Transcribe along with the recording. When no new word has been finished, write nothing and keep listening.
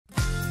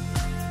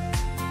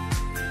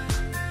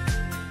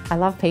I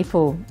love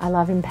people. I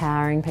love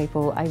empowering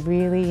people. I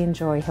really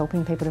enjoy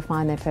helping people to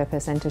find their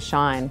purpose and to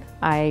shine.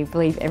 I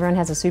believe everyone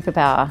has a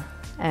superpower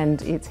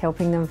and it's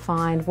helping them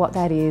find what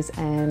that is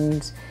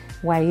and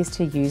ways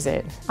to use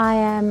it. I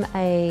am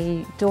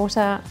a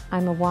daughter,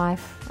 I'm a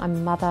wife, I'm a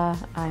mother,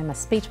 I'm a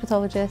speech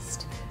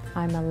pathologist,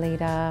 I'm a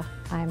leader,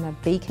 I'm a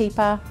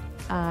beekeeper,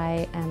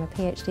 I am a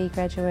PhD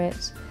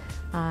graduate.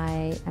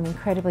 I am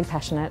incredibly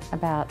passionate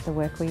about the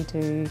work we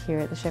do here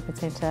at the Shepherd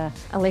Centre.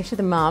 Aleisha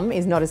the mum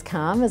is not as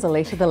calm as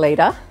Aleisha the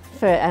leader,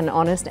 for an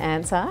honest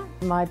answer.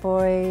 My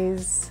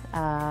boys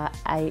are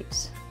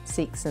 8,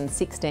 6 and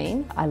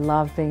 16. I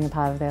love being a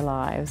part of their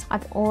lives.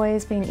 I've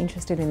always been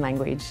interested in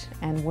language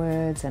and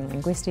words and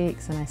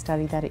linguistics, and I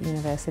studied that at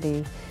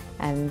university,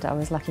 and I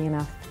was lucky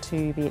enough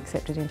to be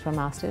accepted into a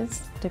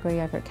master's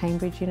degree over at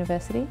Cambridge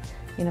University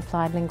in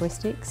applied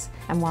linguistics.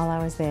 And while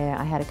I was there,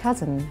 I had a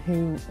cousin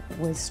who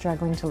was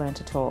struggling to learn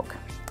to talk.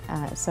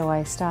 So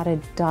I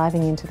started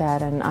diving into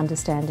that and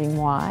understanding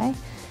why,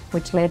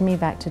 which led me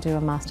back to do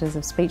a Masters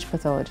of Speech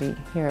Pathology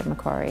here at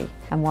Macquarie.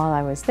 And while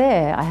I was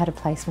there, I had a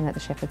placement at the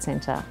Shepherd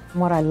Centre.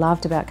 And what I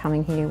loved about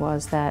coming here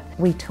was that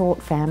we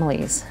taught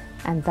families,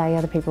 and they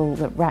are the people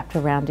that wrapped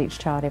around each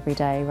child every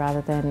day,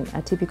 rather than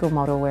a typical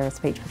model where a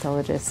speech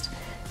pathologist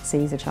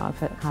sees a child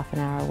for half an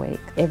hour a week.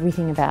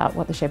 Everything about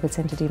what the Shepherd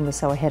Centre did was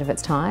so ahead of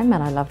its time,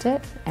 and I loved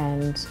it,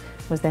 and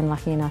was then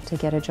lucky enough to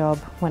get a job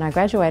when I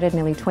graduated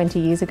nearly 20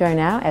 years ago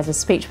now as a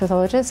speech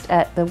pathologist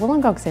at the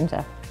Wollongong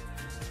Centre.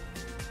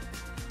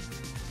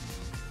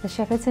 The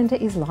Shepherd Centre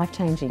is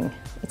life-changing.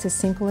 It's as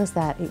simple as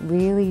that. It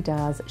really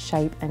does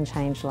shape and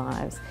change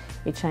lives.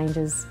 It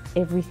changes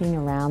everything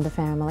around the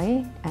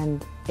family,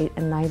 and it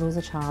enables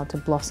a child to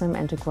blossom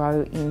and to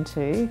grow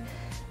into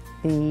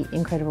the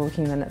incredible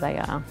human that they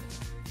are.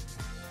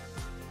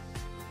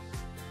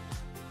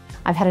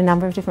 I've had a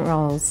number of different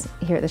roles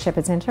here at the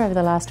Shepherd Centre over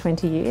the last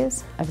 20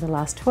 years. Over the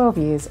last 12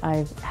 years,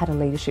 I've had a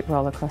leadership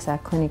role across our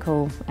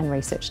clinical and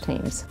research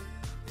teams.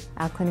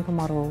 Our clinical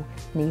model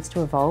needs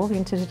to evolve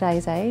into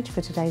today's age,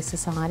 for today's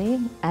society,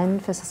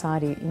 and for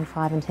society in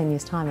 5 and 10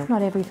 years' time.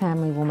 Not every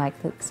family will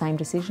make the same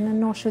decision,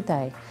 and nor should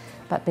they,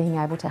 but being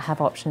able to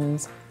have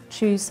options,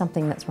 choose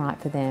something that's right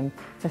for them,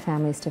 for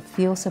families to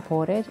feel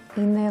supported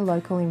in their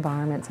local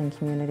environments and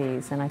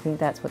communities. And I think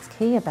that's what's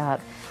key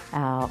about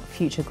our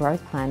future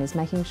growth plan, is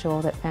making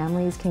sure that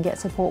families can get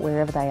support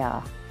wherever they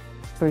are.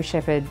 Bruce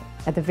Shepherd,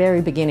 at the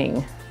very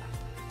beginning,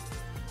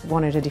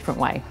 wanted a different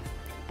way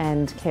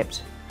and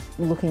kept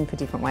looking for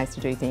different ways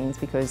to do things,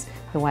 because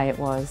the way it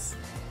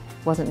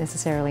wasn't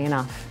necessarily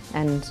enough.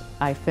 And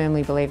I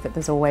firmly believe that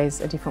there's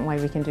always a different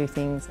way we can do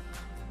things.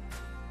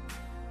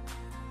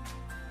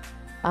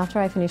 After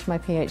I finished my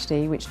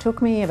PhD, which took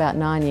me about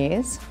 9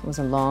 years, it was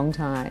a long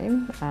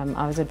time,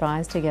 I was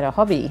advised to get a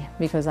hobby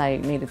because I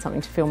needed something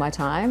to fill my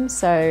time.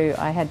 So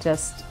I had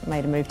just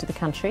made a move to the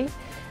country,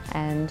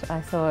 and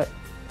I thought,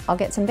 I'll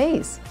get some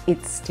bees.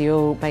 It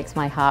still makes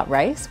my heart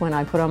race when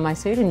I put on my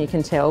suit, and you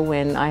can tell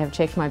when I have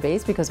checked my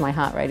bees because my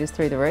heart rate is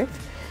through the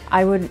roof.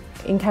 I would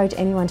encourage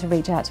anyone to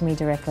reach out to me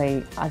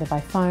directly, either by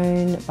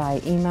phone,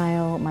 by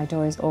email. My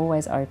door is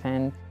always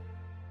open.